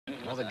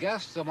Well, the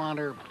guests of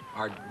honor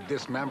are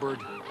dismembered,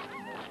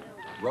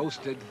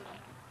 roasted.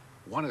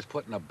 One is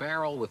put in a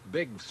barrel with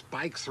big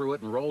spikes through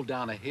it and rolled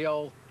down a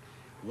hill.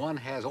 One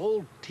has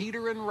old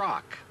Teeter and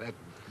Rock,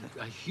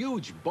 a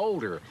huge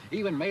boulder,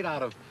 even made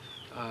out of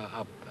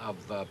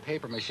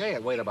paper mache.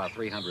 It weighed about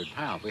 300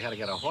 pounds. We had to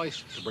get a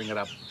hoist to bring it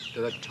up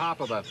to the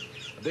top of a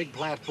big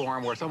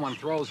platform where someone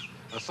throws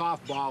a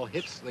softball,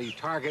 hits the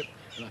target,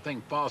 and the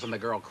thing falls on the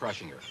girl,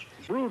 crushing her.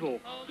 Brutal,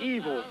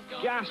 evil,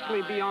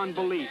 ghastly beyond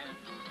belief.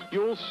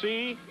 You'll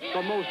see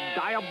the most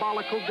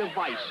diabolical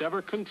device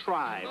ever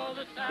contrived,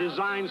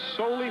 designed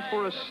solely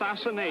for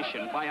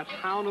assassination by a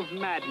town of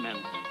madmen,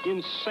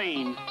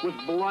 insane with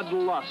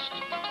bloodlust.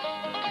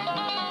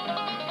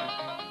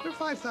 There are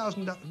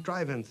 5,000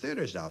 drive-in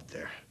theaters out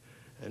there,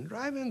 and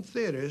drive-in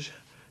theaters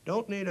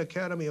don't need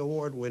Academy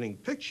Award-winning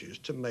pictures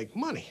to make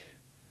money.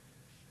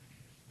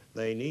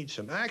 They need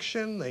some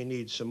action, they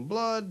need some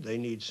blood, they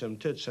need some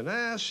tits and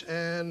ass,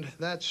 and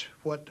that's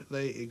what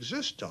they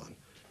exist on.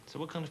 So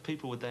what kind of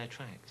people would they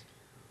attract?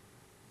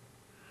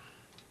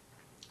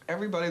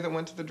 Everybody that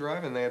went to the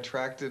drive-in, they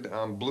attracted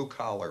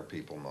blue-collar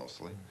people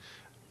mostly.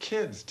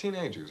 Kids,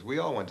 teenagers. We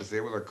all went to see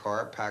it with a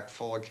car packed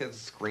full of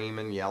kids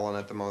screaming, yelling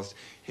at the most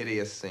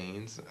hideous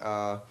scenes.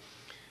 I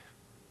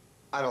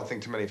don't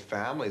think too many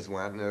families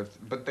went,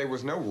 but there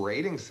was no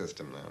rating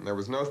system then. There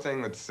was no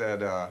thing that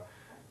said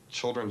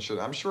children should.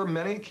 I'm sure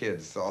many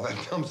kids saw that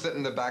film sitting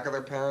in the back of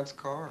their parents'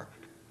 car.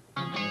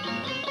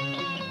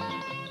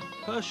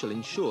 Herschel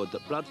ensured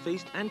that Blood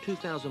Feast and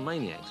 2000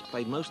 Maniacs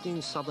played mostly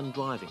in southern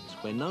drive-ins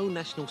where no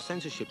national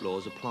censorship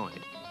laws applied.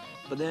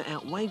 But their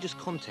outrageous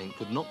content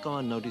could not go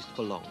unnoticed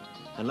for long,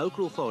 and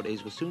local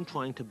authorities were soon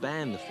trying to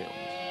ban the films.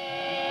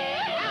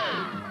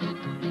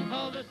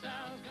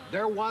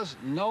 There was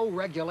no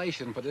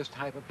regulation for this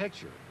type of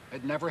picture.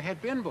 It never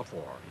had been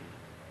before.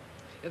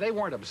 They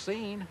weren't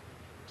obscene,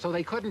 so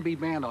they couldn't be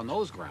banned on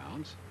those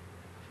grounds.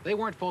 They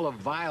weren't full of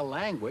vile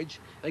language.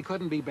 They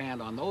couldn't be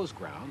banned on those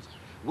grounds.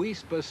 We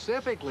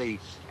specifically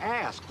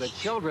asked that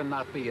children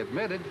not be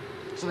admitted,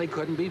 so they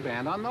couldn't be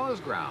banned on those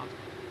grounds.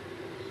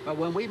 But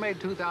when we made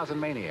 2000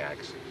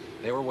 Maniacs,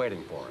 they were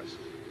waiting for us.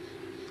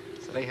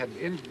 They had,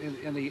 in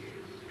the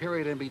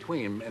period in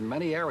between, in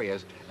many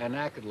areas,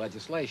 enacted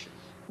legislation.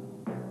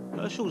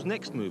 Herschel's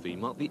next movie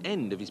marked the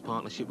end of his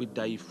partnership with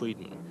Dave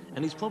Friedman,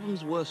 and his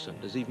problems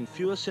worsened as even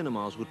fewer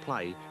cinemas would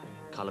play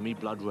Colour Me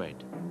Blood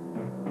Red.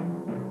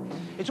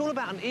 It's all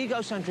about an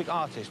egocentric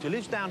artist who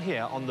lives down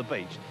here on the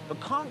beach, but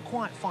can't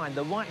quite find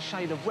the right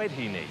shade of red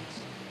he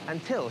needs,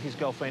 until his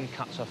girlfriend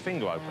cuts her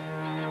finger open.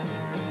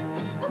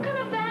 What kind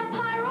of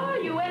vampire are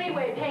you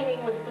anyway,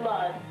 painting with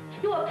blood?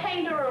 You a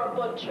painter or a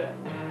butcher?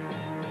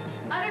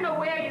 I don't know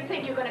where you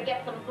think you're going to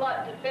get some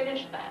blood to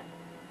finish that.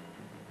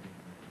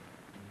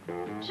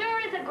 Sure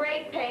is a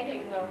great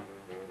painting, though.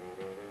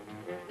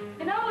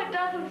 You know, it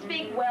doesn't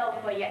speak well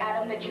for you,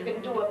 Adam, that you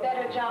can do a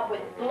better job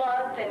with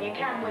blood than you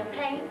can with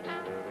paint.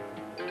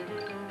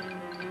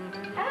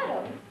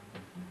 Adam?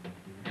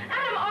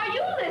 Adam, are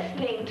you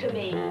listening to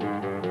me?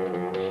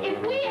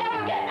 If we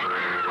ever get...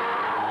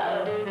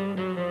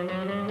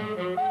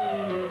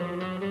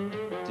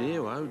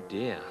 Dear, oh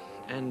dear.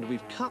 And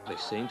we've cut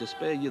this scene to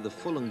spare you the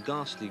full and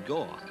ghastly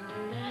gore.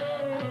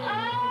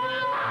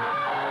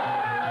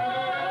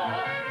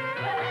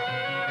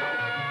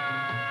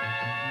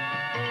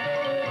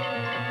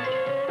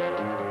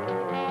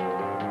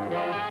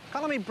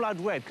 Colour Me Blood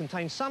Red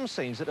contains some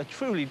scenes that are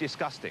truly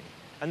disgusting,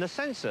 and the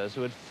censors,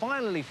 who had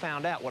finally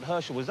found out what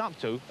Herschel was up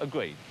to,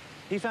 agreed.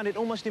 He found it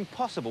almost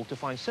impossible to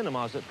find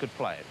cinemas that could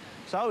play it.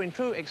 So, in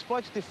true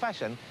exploitative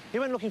fashion, he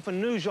went looking for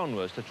new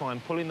genres to try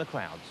and pull in the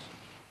crowds.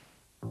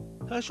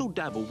 Herschel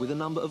dabbled with a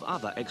number of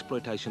other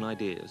exploitation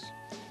ideas.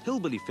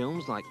 Hillbilly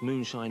films like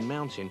Moonshine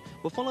Mountain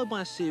were followed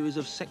by a series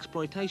of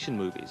sexploitation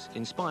movies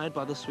inspired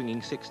by the swinging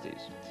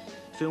 60s.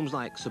 Films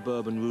like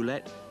Suburban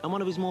Roulette and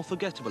one of his more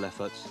forgettable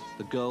efforts,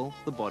 The Girl,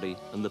 the Body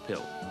and the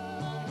Pill.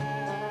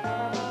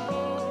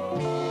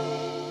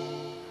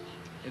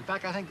 In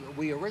fact, I think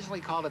we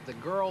originally called it The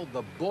Girl,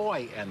 the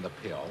Boy and the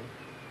Pill,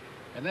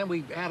 and then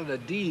we added a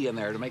D in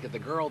there to make it The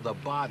Girl, the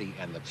Body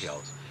and the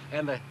Pills.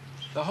 And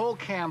the whole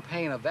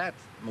campaign of that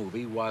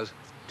movie was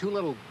two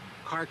little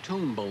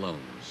cartoon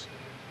balloons.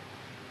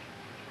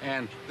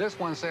 And this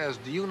one says,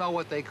 do you know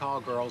what they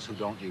call girls who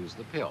don't use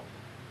the pill?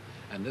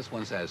 And this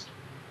one says,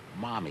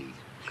 Mommy.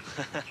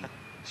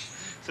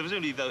 So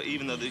presumably, though,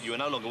 even though you were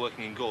no longer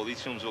working in gore,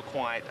 these films were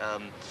quite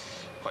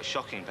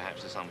shocking,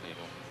 perhaps, to some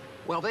people.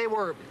 Well, they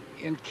were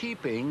in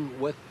keeping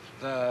with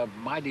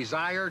my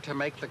desire to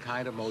make the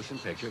kind of motion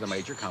picture the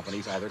major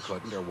companies either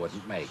couldn't or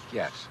wouldn't make,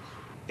 yes.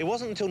 It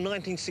wasn't until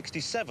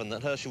 1967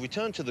 that Herschel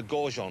returned to the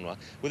gore genre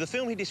with a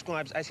film he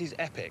describes as his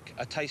epic,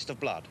 A Taste of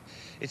Blood.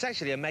 It's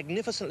actually a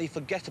magnificently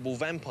forgettable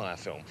vampire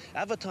film,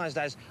 advertised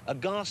as a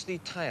ghastly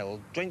tale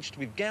drenched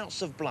with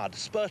gouts of blood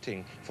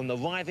spurting from the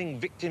writhing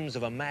victims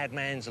of a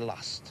madman's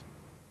lust.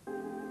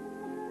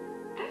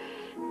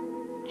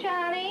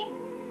 Johnny,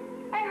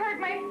 I hurt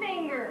my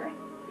finger.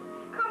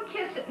 Come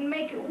kiss it and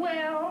make it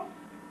well.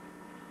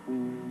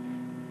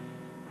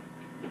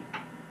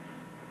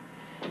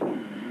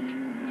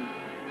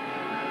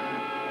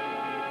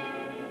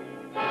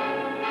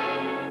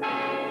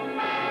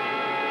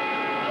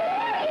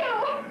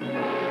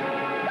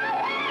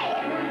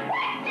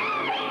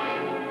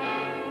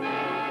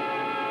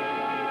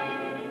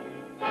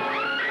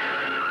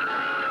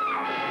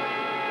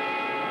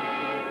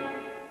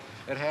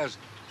 It has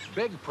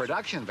big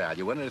production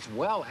value and it's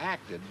well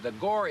acted. The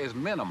gore is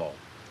minimal.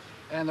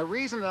 And the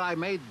reason that I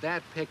made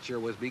that picture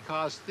was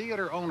because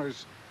theater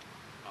owners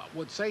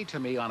would say to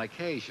me on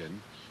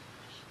occasion,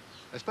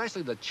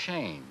 especially the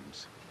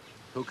chains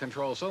who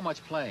control so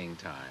much playing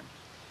time,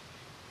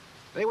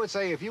 they would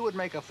say, if you would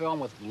make a film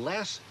with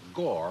less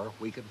gore,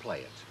 we could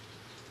play it.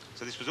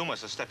 So this was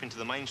almost a step into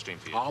the mainstream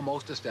for you?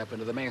 Almost a step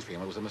into the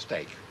mainstream. It was a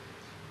mistake.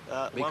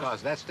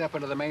 Because that step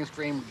into the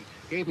mainstream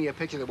gave me a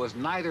picture that was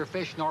neither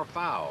fish nor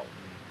fowl.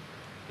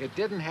 It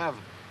didn't have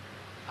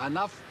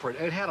enough,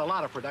 it had a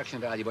lot of production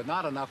value, but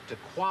not enough to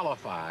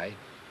qualify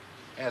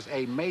as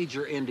a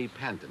major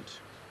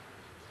independent.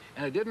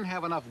 And it didn't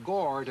have enough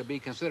gore to be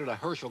considered a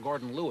Herschel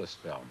Gordon Lewis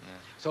film,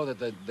 so that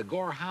the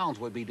gore hounds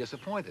would be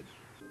disappointed.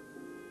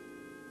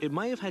 It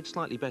may have had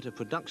slightly better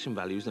production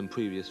values than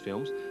previous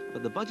films,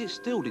 but the budget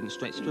still didn't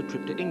stretch to a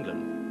trip to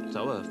England.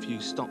 So a few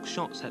stock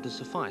shots had to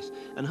suffice,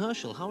 and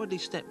Herschel hurriedly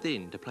stepped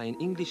in to play an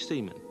English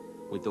seaman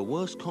with the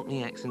worst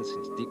Cockney accent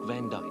since Dick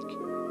Van Dyke.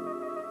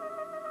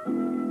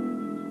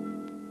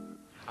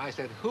 I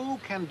said, who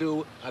can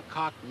do a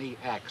Cockney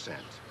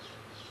accent?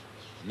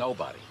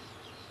 Nobody.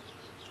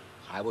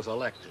 I was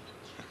elected.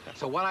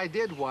 So what I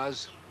did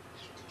was,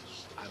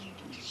 I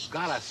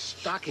got a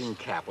stocking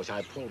cap, which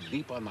I pulled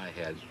deep on my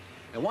head,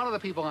 and one of the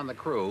people on the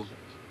crew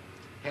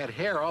had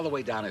hair all the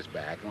way down his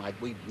back, and like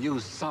we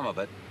used some of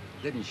it,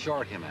 didn't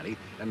short him any,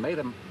 and made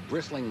a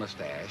bristling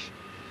mustache,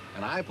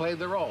 and I played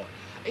the role.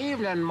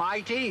 Evening,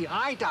 matey,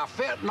 ain't a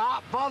fit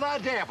not for the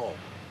devil.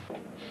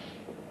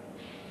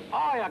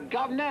 Hiya,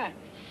 governor,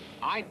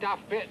 ain't a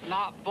fit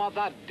not for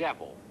the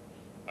devil.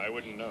 I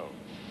wouldn't know.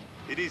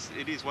 It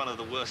is one of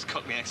the worst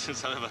Cockney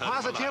accents I've ever heard.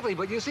 Positively,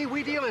 but you see,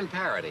 we deal in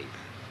parody.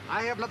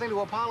 I have nothing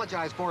to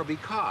apologize for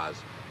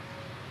because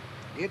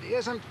it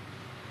isn't,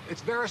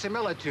 it's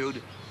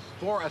verisimilitude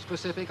for a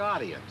specific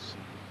audience.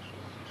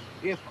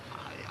 If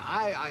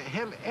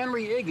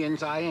Henry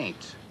Higgins, I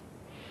ain't.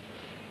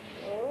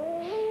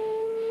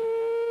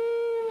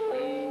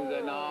 Through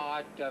the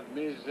night of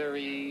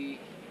misery,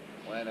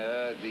 when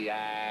heard the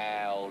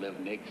owl of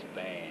Nick's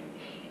band.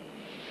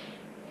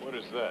 What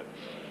is that?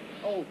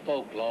 Old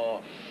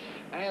folklore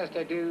has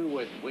to do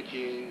with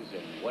witches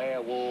and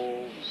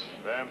werewolves.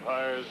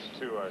 Vampires,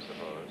 too, I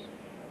suppose.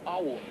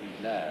 Oh,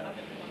 no.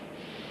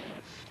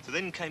 So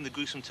then came the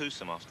Gruesome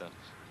Twosome after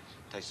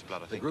Taste of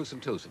Blood, I The think. Gruesome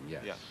Twosome,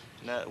 yes. Yeah.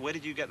 Now, where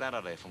did you get that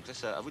idea from?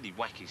 Because that's a really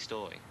wacky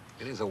story.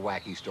 It is a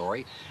wacky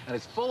story, and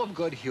it's full of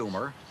good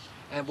humor,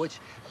 and which,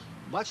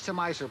 much to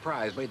my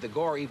surprise, made the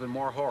gore even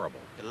more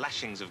horrible. The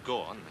lashings of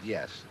gore, aren't they?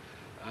 Yes.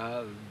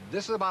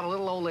 This is about a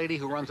little old lady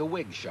who runs a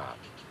wig shop,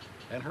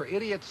 and her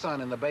idiot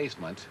son in the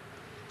basement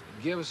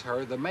gives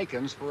her the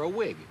makings for a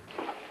wig.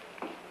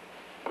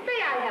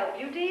 May I help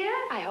you, dear?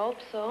 I hope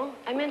so.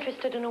 I'm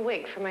interested in a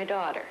wig for my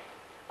daughter.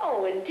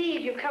 Oh,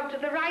 indeed, you've come to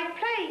the right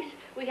place.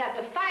 We have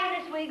the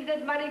finest wigs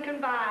that money can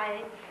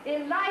buy.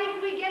 In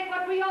life, we get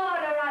what we order,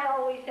 I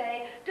always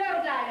say.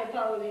 Don't I,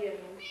 Napoleon?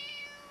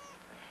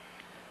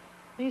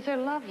 These are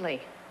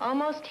lovely,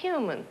 almost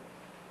human.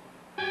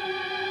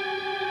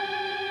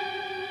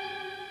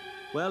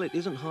 Well, it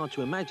isn't hard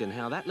to imagine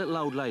how that little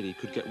old lady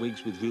could get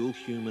wigs with real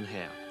human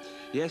hair.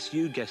 Yes,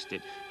 you guessed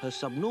it. Her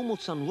subnormal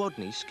son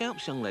Rodney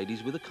scalps young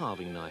ladies with a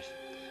carving knife.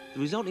 The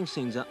resulting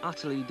scenes are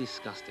utterly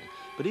disgusting,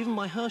 but even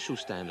by Herschel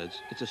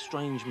standards, it's a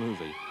strange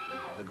movie.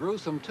 The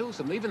Gruesome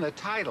Twosome, even the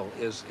title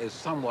is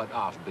somewhat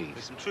offbeat.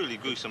 There's some truly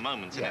gruesome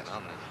moments in it,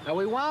 aren't there? Now,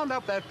 we wound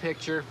up that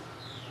picture,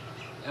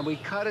 and we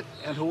cut it,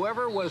 and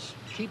whoever was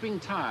keeping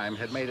time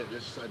had made it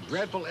a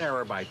dreadful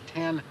error by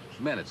 10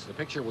 minutes. The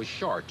picture was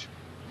short.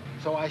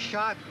 So I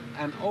shot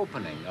an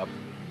opening of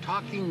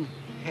talking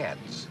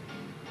heads.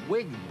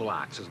 Wig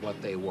blocks is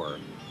what they were,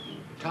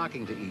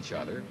 talking to each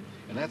other,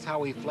 and that's how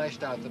we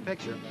fleshed out the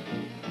picture.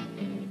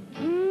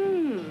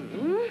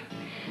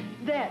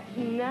 That's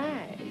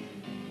nice.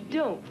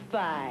 Don't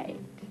fight.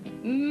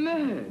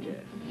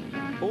 Murder.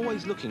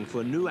 Always looking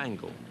for a new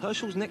angle,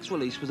 Herschel's next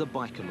release was a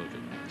biker movie.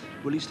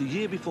 Released a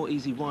year before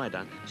Easy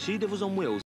Rider, She Devils on Wheels